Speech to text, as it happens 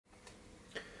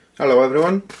Hello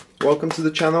everyone, welcome to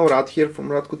the channel. Rad here from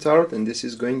Radko Tarot, and this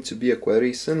is going to be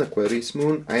Aquarius Sun, Aquarius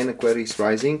Moon and Aquarius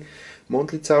Rising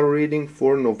monthly tarot reading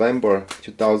for November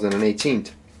 2018.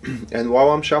 And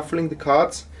while I'm shuffling the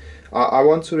cards, I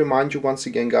want to remind you once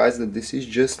again, guys, that this is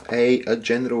just a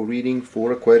general reading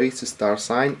for Aquarius star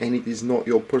sign, and it is not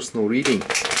your personal reading.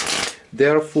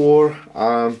 Therefore,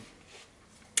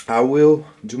 I will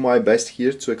do my best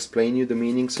here to explain you the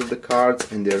meanings of the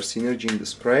cards and their synergy in the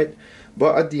spread,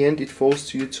 but at the end it falls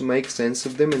to you to make sense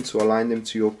of them and to align them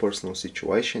to your personal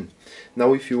situation.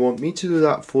 Now, if you want me to do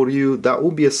that for you, that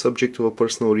will be a subject of a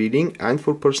personal reading, and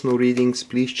for personal readings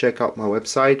please check out my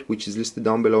website, which is listed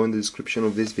down below in the description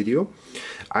of this video,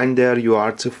 and there you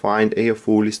are to find a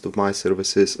full list of my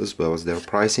services as well as their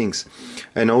pricings.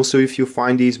 And also, if you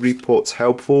find these reports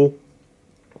helpful,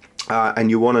 and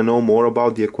you want to know more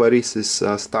about the Aquarius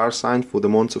star sign for the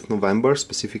month of November,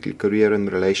 specifically career and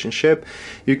relationship,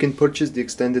 you can purchase the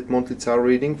extended monthly tarot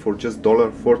reading for just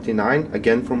 $49,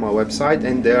 again from my website,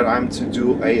 and there I'm to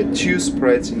do two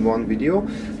spreads in one video,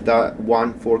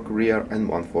 one for career and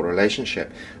one for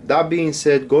relationship. That being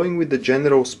said, going with the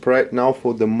general spread now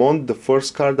for the month, the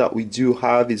first card that we do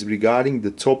have is regarding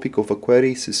the topic of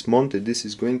Aquarius this month, and this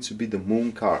is going to be the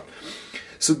Moon card.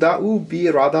 So that will be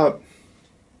rather,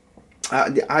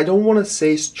 I don't want to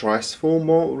say stressful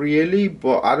more really,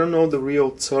 but I don't know the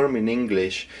real term in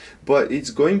English, but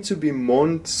it's going to be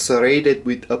month serrated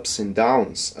with ups and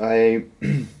downs.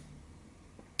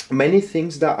 Many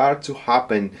things that are to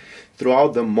happen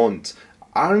throughout the month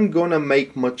aren't gonna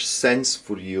make much sense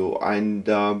for you, and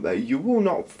you will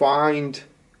not find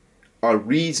a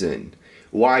reason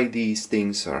why these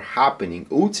things are happening.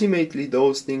 Ultimately,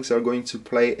 those things are going to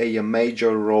play a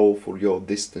major role for your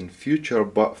distant future,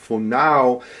 but for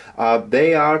now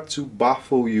they are to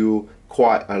baffle you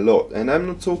quite a lot. And I'm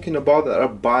not talking about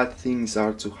that bad things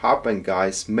are to happen,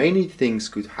 guys. Many things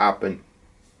could happen,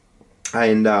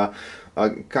 and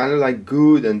kind of like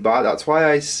good and bad. That's why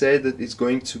I said that it's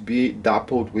going to be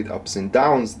dappled with ups and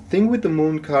downs. The thing with the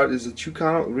Moon card is that you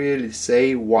cannot really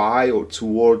say why or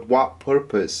toward what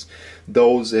purpose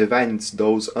those events,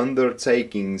 those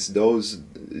undertakings, those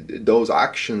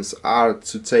actions are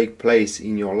to take place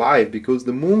in your life, because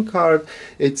the Moon card,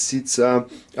 it's a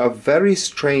very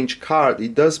strange card.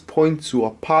 It does point to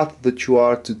a path that you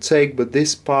are to take, but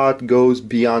this path goes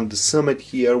beyond the summit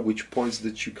here, which points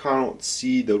that you cannot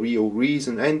see the real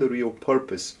reason and the real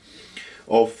purpose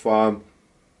of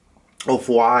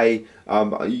why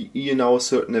you know,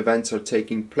 certain events are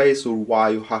taking place, or why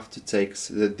you have to take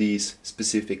these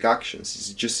specific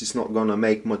actions. It's not gonna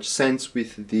make much sense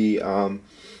with the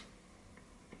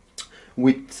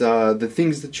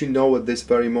things that you know at this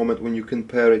very moment, when you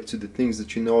compare it to the things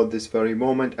that you know at this very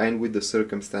moment and with the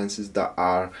circumstances that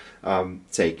are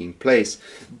taking place.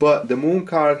 But the Moon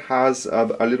card has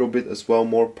a little bit as well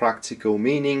more practical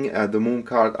meaning. The Moon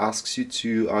card asks you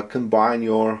to combine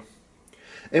your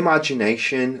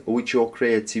imagination with your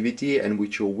creativity and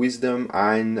with your wisdom,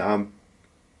 and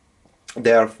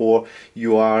therefore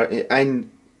you are, and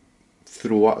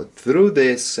through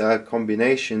this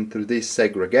combination, through this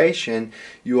segregation,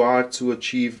 you are to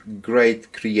achieve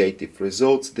great creative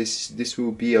results. This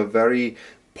will be a very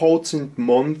potent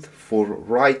month for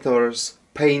writers,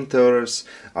 painters,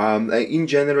 in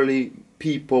generally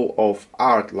people of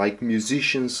art, like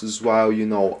musicians as well, you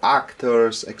know,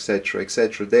 actors, etc,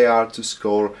 etc. They are to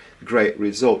score great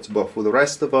results. But for the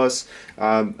rest of us,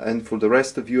 and for the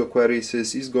rest of you Aquarius,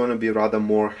 is going to be rather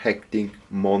more hectic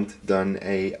month than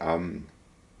a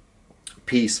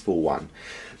peaceful one.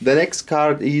 The next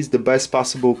card is the best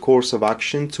possible course of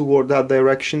action toward that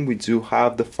direction. We do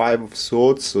have the Five of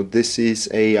Swords, so this is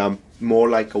a more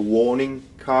like a warning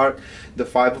card. The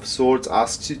Five of Swords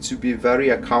asks you to be very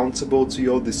accountable to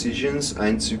your decisions,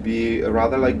 and to be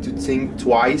rather like to think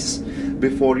twice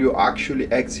before you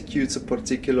actually execute a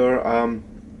particular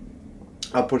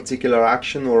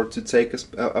action, or to take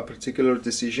a particular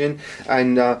decision.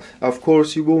 And of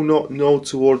course you will not know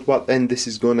toward what end this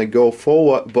is going to go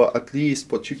forward, but at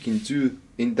least what you can do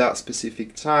in that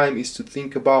specific time is to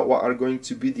think about what are going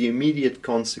to be the immediate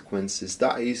consequences.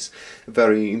 That is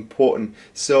very important.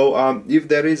 So if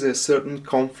there is a certain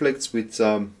conflicts with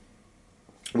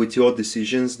your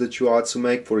decisions that you are to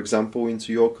make, for example,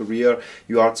 into your career,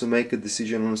 you are to make a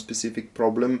decision on a specific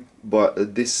problem,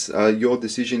 but this your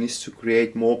decision is to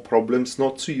create more problems,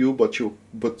 not to you but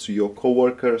to your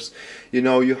co-workers. You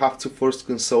know, you have to first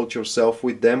consult yourself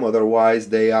with them, otherwise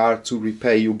they are to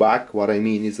repay you back. What I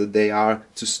mean is that they are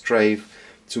to strive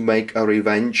to make a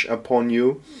revenge upon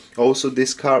you. Also,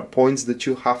 this card points that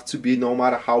you have to be, no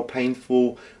matter how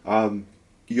painful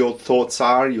your thoughts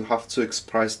are, you have to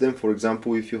express them. For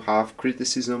example, if you have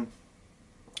criticism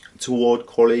toward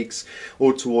colleagues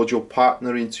or toward your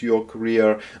partner into your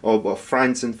career, or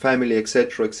friends and family,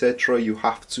 etc., etc., you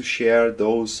have to share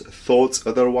those thoughts.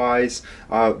 Otherwise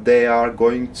they are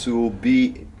going to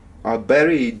be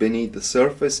buried beneath the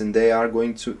surface, and they are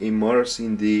going to immerse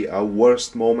in the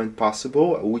worst moment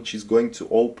possible, which is going to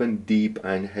open deep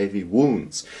and heavy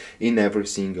wounds in every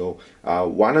single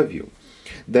one of you.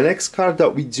 The next card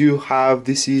that we do have,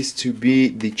 this is to be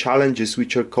the challenges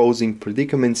which are causing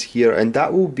predicaments here, and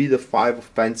that will be the Five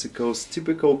of Pentacles.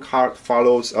 Typical card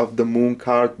follows of the Moon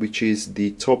card, which is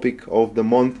the topic of the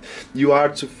month. You are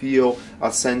to feel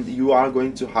a sense, you are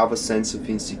going to have a sense of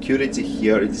insecurity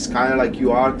here. It is kind of like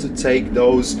you are to take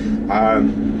those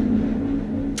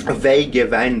vague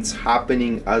events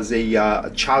happening as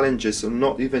a challenges, or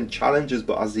not even challenges,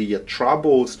 but as a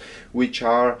troubles which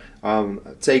are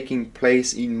taking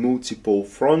place in multiple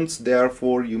fronts.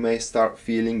 Therefore you may start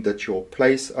feeling that your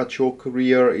place at your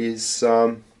career is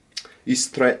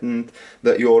threatened,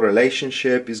 that your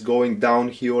relationship is going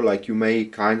downhill. Like you may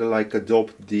kind of like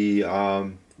adopt the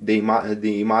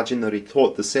imaginary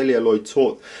thought, the celluloid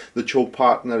thought, that your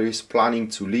partner is planning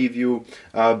to leave you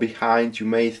behind. You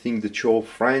may think that your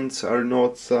friends are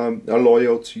not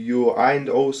loyal to you. And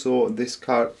also this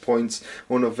card points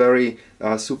on a very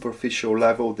superficial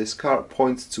level. This card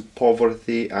points to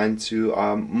poverty and to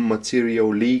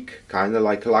material leak, kind of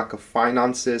like lack of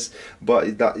finances,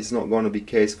 but that is not going to be the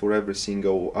case for every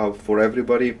single for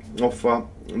everybody of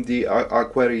the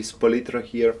Aquarius palitra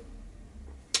here.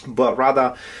 But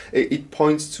rather it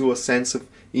points to a sense of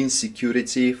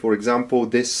insecurity. For example,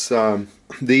 this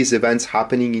these events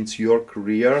happening into your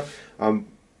career,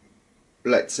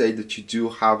 let's say that you do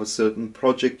have a certain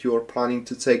project you are planning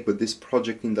to take, but this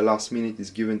project in the last minute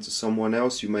is given to someone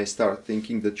else. You may start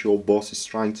thinking that your boss is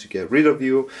trying to get rid of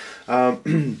you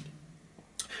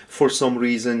for some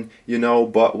reason, you know,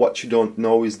 but what you don't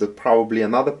know is that probably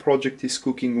another project is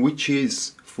cooking, which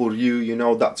is for you, you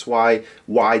know. That's why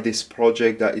this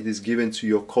project that it is given to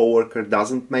your coworker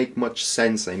doesn't make much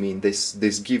sense. I mean,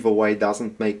 this giveaway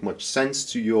doesn't make much sense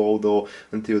to you, although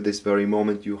until this very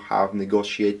moment you have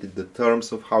negotiated the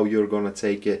terms of how you're gonna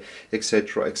take it,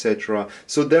 etc., etc.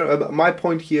 So there, my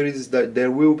point here is that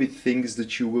there will be things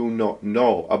that you will not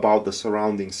know about the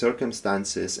surrounding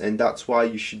circumstances, and that's why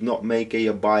you should not make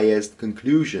a biased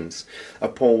conclusions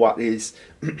upon what is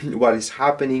what is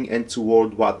happening and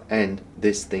toward what end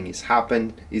this thing is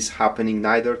happening,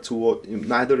 neither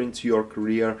into your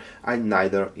career and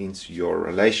neither into your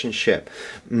relationship.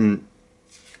 The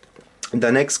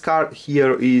next card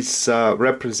here is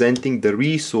representing the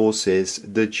resources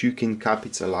that you can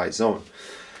capitalize on.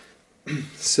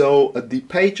 So the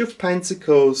Page of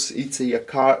Pentacles, it's a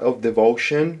card of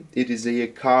devotion. It is a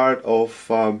card of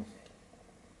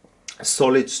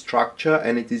solid structure,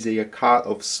 and it is a card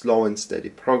of slow and steady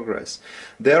progress.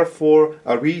 Therefore,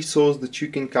 a resource that you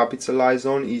can capitalize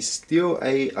on is still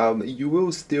a you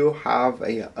will still have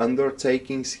a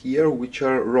undertakings here which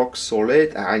are rock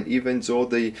solid, and even though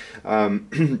the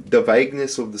the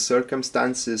vagueness of the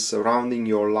circumstances surrounding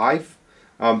your life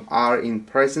are in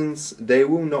presence, they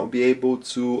will not be able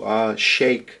to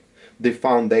shake the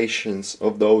foundations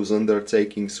of those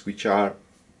undertakings which are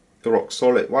rock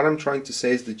solid. What I'm trying to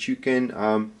say is that you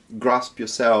can grasp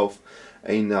yourself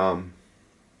in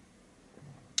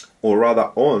or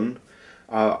rather on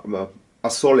a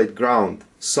solid ground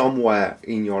somewhere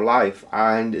in your life,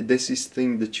 and this is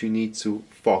thing that you need to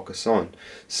focus on.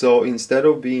 So instead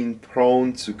of being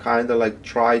prone to kind of like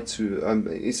try to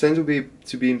instead of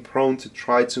being prone to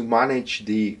try to manage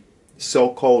the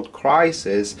so-called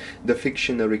crisis, the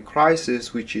fictionary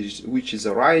crisis which is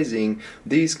arising,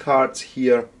 these cards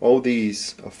here, all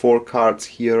these four cards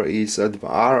here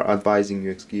are advising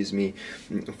you, excuse me,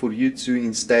 for you to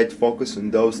instead focus on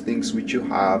those things which you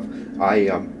have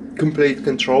complete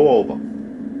control over,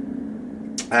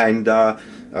 and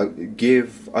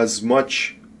give as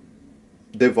much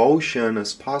devotion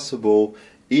as possible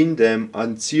in them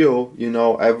until, you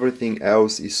know, everything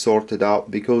else is sorted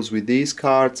out. Because with these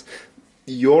cards,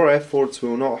 your efforts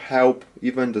will not help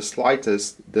even the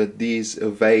slightest that these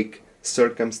vague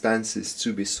circumstances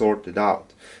to be sorted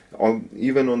out.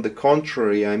 Even on the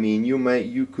contrary, I mean,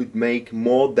 you could make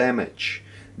more damage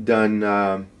than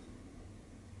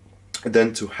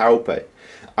to help it.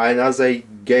 And as I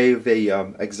gave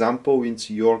a example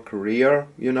into your career,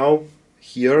 you know,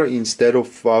 here, instead of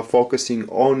focusing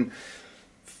on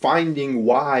finding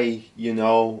why, you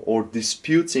know, or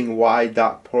disputing why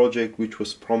that project which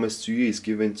was promised to you is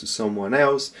given to someone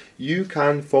else, you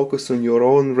can focus on your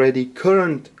own ready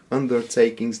current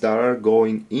undertakings that are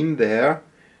going in there,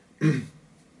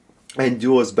 and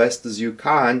do as best as you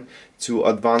can to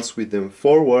advance with them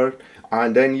forward.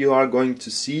 And then you are going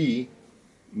to see,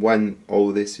 when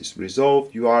all this is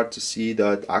resolved, you are to see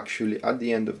that actually at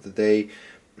the end of the day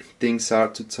things are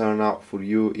to turn out for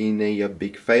you in a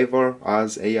big favor,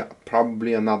 as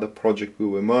probably another project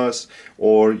will emerge,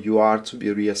 or you are to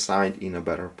be reassigned in a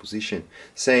better position.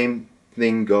 Same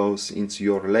thing goes into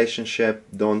your relationship.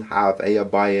 Don't have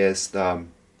biased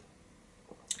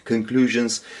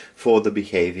conclusions for the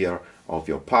behavior of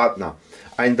your partner.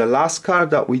 And the last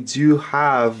card that we do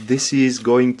have, this is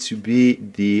going to be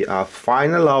the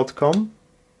final outcome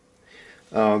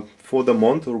for the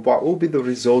month, or what will be the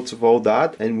results of all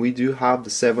that. And we do have the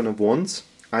Seven of Wands,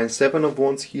 and Seven of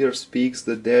Wands here speaks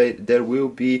that there will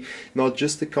be not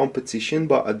just a competition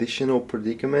but additional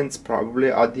predicaments probably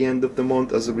at the end of the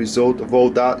month as a result of all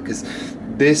that, because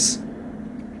this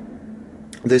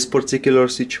particular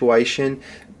situation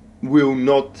will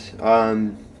not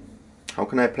how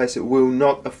can I place it, will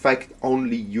not affect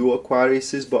only you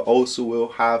Aquariuses, but also will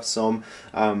have some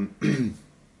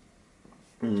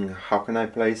how can I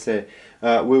place it,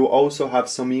 will also have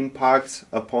some impact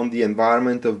upon the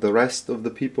environment of the rest of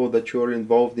the people that you are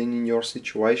involved in your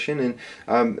situation.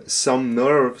 And some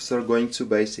nerves are going to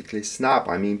basically snap.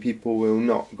 I mean, people will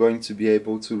not going to be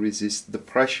able to resist the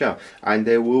pressure, and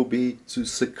they will be to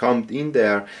succumb in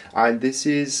there. And this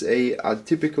is a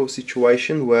typical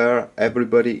situation where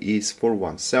everybody is for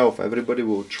oneself. Everybody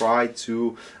will try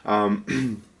to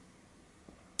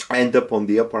end up on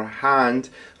the upper hand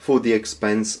for the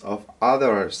expense of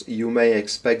others. You may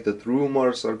expect that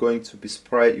rumors are going to be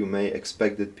spread. You may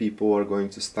expect that people are going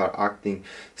to start acting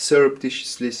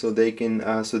surreptitiously so they can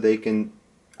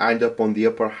end up on the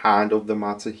upper hand of the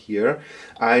matter here.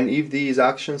 And if these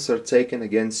actions are taken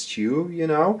against you, you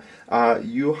know,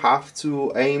 you have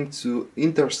to aim to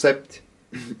intercept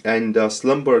and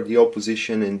slumber the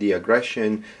opposition and the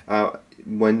aggression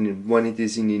when it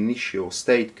is in initial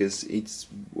state, because it's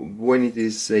when it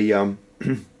is a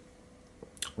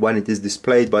when it is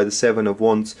displayed by the Seven of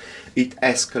Wands, it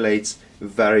escalates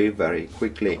very, very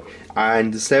quickly.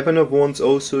 And the Seven of Wands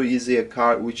also is a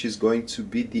card which is going to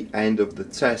be the end of the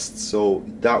test. So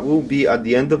that will be at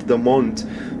the end of the month.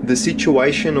 The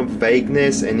situation of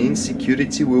vagueness and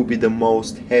insecurity will be the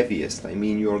most heaviest. I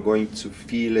mean, you're going to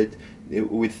feel it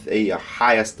with a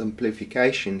highest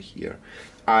amplification here,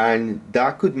 and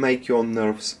that could make your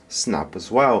nerves snap as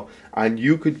well, and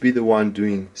you could be the one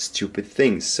doing stupid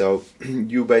things. So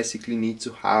you basically need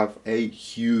to have a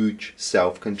huge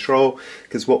self-control,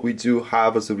 because what we do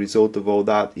have as a result of all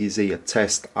that is a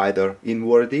test, either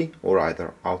inwardly or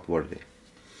either outwardly.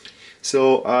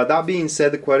 So that being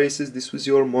said, Aquariuses, this was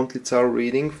your monthly tarot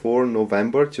reading for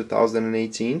November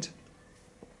 2018.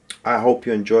 I hope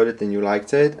you enjoyed it and you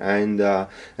liked it. And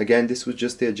again, this was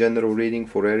just a general reading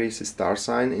for Aries star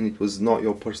sign, and it was not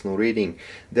your personal reading.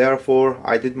 Therefore,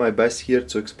 I did my best here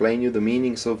to explain you the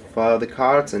meanings of the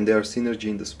cards and their synergy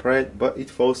in the spread, but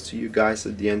it falls to you guys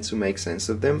at the end to make sense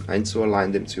of them and to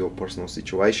align them to your personal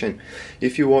situation.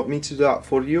 If you want me to do that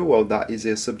for you, well, that is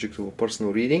a subject of a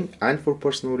personal reading. And for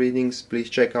personal readings,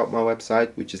 please check out my website,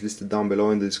 which is listed down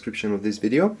below in the description of this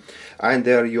video, and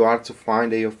there you are to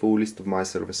find a full list of my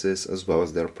services as well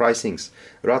as their pricings.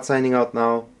 Rad signing out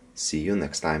now. See you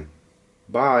next time.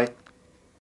 Bye.